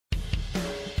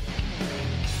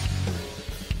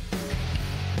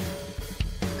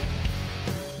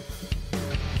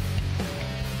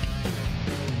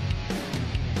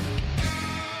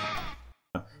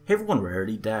Hey everyone,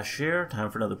 Rarity Dash here.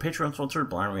 Time for another Patreon-sponsored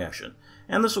blind reaction.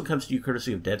 And this one comes to you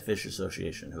courtesy of Dead Fish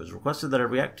Association, who has requested that I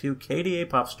react to KDA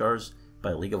Pop Stars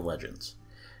by League of Legends.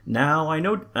 Now, I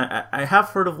know I have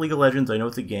heard of League of Legends. I know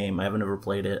it's a game. I haven't ever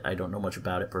played it. I don't know much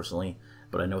about it personally,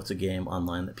 but I know it's a game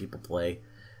online that people play.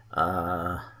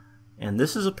 And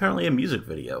this is apparently a music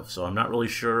video, so I'm not really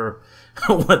sure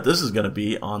what this is going to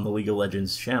be on the League of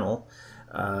Legends channel.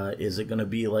 Is it going to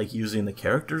be like using the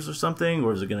characters or something,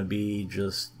 or is it going to be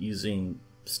just using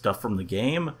stuff from the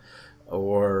game,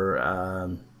 or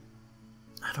I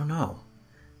don't know.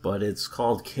 But it's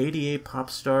called KDA Pop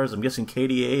Stars. I'm guessing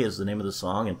KDA is the name of the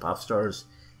song and Pop Stars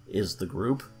is the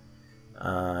group.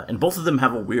 And both of them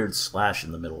have a weird slash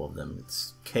in the middle of them.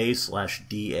 It's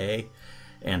K/DA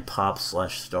and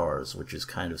Pop/Stars, which is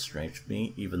kind of strange to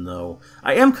me, even though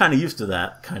I am kind of used to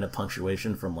that kind of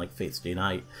punctuation from like Fate Stay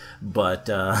Night, but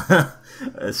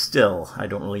still, I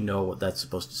don't really know what that's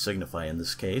supposed to signify in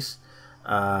this case.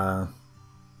 Yeah,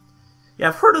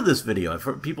 I've heard of this video.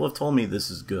 People have told me this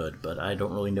is good, but I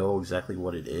don't really know exactly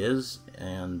what it is,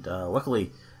 and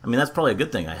luckily, I mean, that's probably a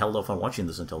good thing. I held off on watching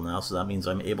this until now, so that means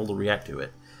I'm able to react to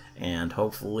it, and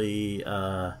hopefully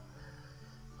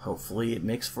it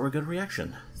makes for a good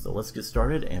reaction. So let's get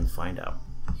started and find out.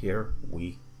 Here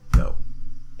we go.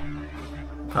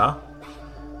 Okay.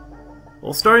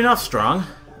 Well, starting off strong.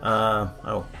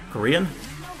 Oh, Korean?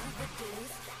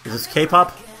 Is this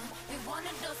K-pop?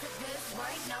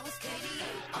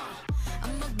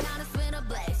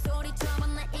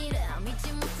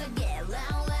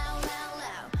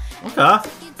 Okay.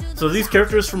 So are these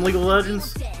characters from League of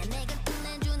Legends?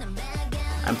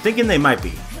 I'm thinking they might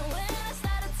be.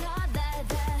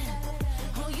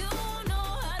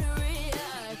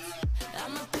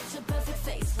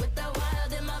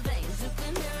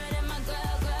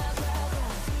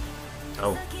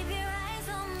 Oh.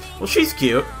 Well, she's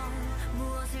cute.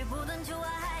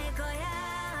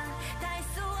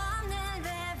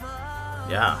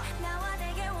 Yeah.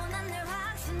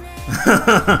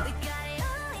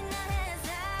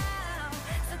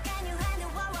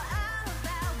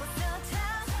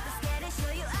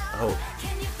 Oh.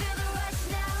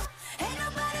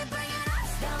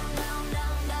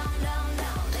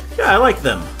 Yeah, I like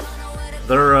them.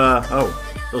 They're, oh,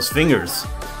 those fingers.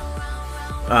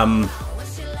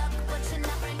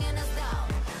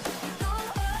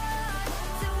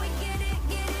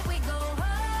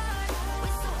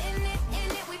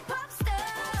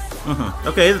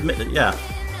 Okay, yeah.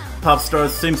 Pop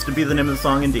Stars seems to be the name of the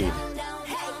song indeed.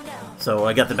 So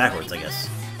I got the backwards, I guess.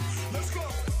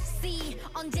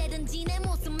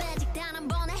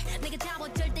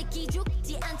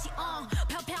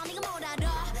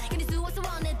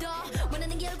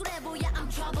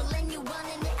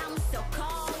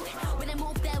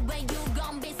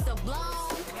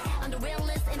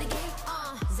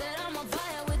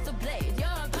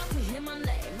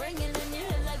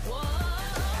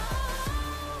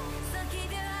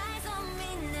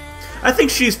 I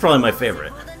think she's probably my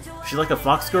favorite. She's like a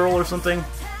fox girl or something.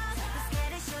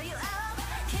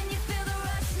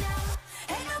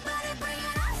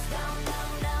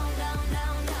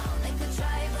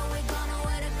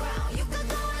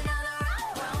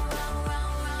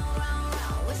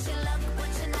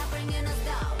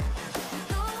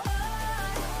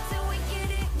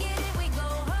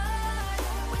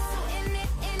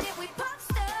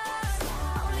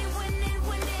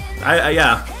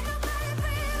 Yeah.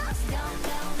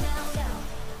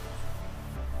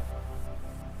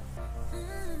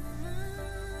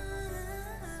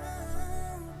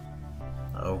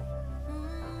 Oh.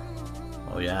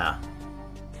 Oh, yeah.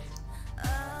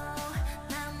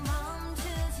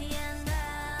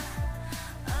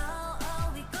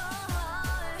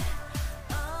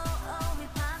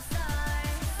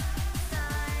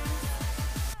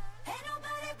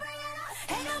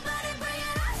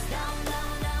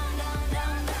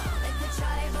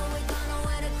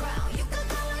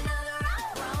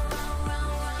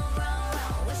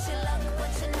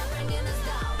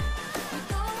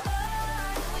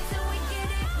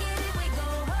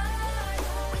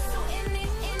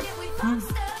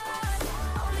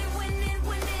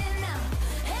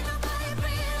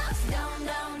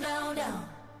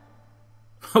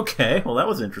 Okay, well that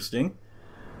was interesting.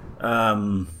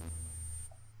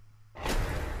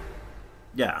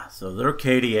 Yeah, so they're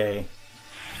KDA.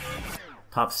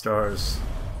 Pop Stars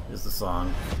is the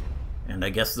song. And I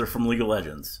guess they're from League of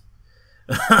Legends.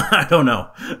 I don't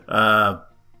know.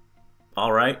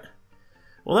 Alright.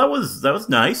 Well, that was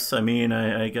nice. I mean,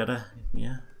 I got a,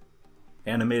 yeah,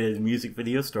 animated music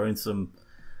video starring some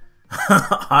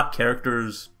hot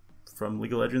characters from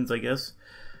League of Legends, I guess.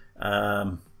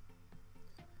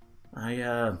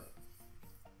 I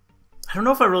don't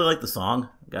know if I really like the song.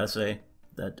 Gotta say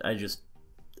that I just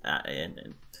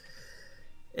and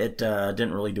it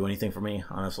didn't really do anything for me,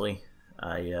 honestly.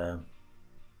 I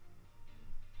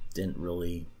didn't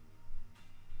really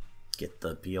get the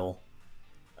appeal,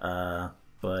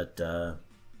 but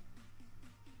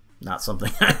not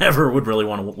something I ever would really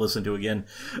want to listen to again.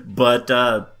 But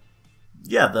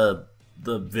yeah, the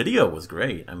video was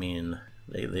great. I mean,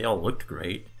 they all looked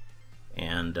great,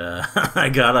 and I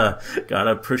gotta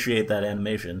appreciate that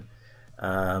animation.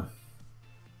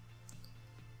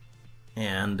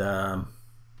 And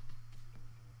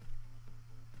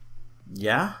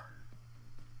yeah,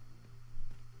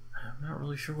 I'm not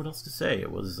really sure what else to say. It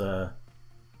was I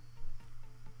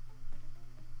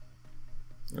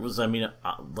mean,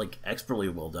 like expertly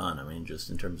well done. I mean, just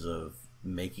in terms of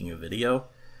making a video.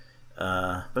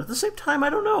 But at the same time, I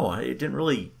don't know. It didn't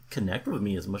really connect with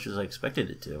me as much as I expected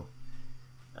it to.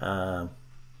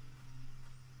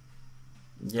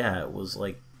 Yeah, it was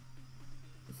like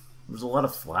there was a lot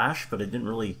of flash, but it didn't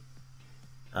really.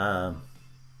 I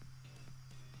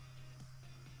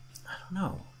don't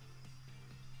know.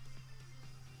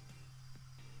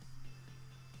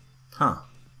 Huh.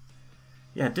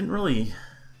 Yeah, it didn't really.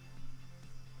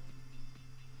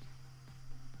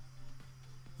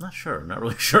 Not sure. Not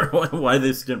really sure why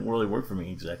this didn't really work for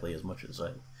me exactly as much as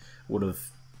I would have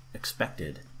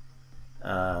expected.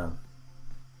 Yeah,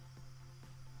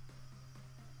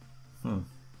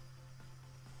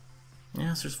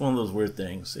 it's just one of those weird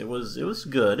things. It was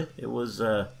good. It was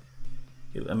I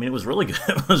mean, it was really good.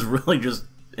 It was really just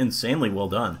insanely well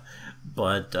done.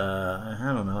 But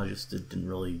I don't know. It didn't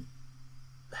really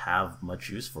have much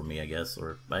use for me, I guess.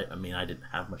 Or I mean, I didn't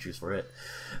have much use for it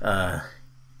to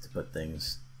put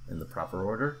things in the proper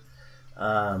order.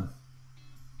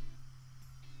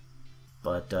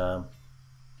 But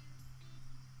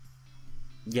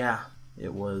yeah,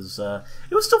 it was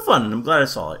still fun, and I'm glad I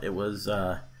saw it. It was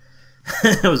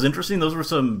it was interesting. Those were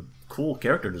some cool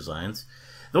character designs,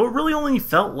 though it really only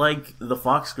felt like the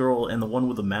Fox Girl and the one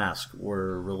with the mask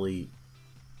were really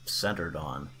centered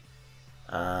on.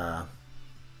 Yeah,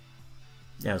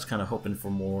 I was kind of hoping for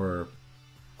more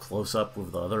close up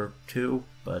with the other two,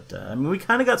 but I mean, we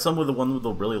kind of got some with the one with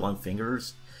the really long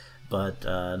fingers, but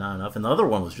not enough. And the other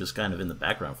one was just kind of in the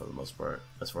background for the most part,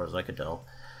 as far as I could tell.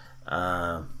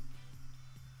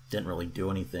 Didn't really do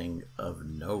anything of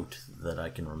note that I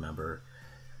can remember.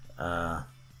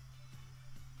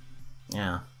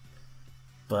 Yeah,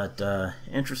 but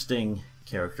interesting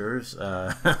characters,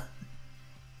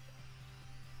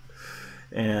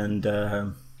 and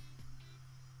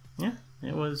yeah,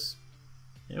 it was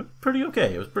pretty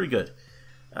okay. It was pretty good.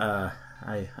 I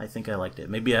think I liked it.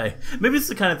 Maybe it's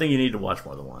the kind of thing you need to watch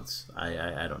more than once.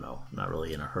 I don't know. I'm not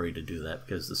really in a hurry to do that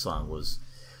because the song was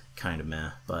kind of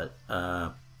meh, but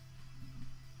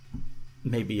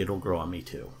maybe it'll grow on me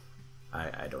too.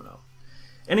 I don't know.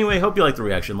 Anyway, hope you liked the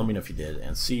reaction. Let me know if you did,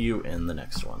 and see you in the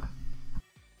next one.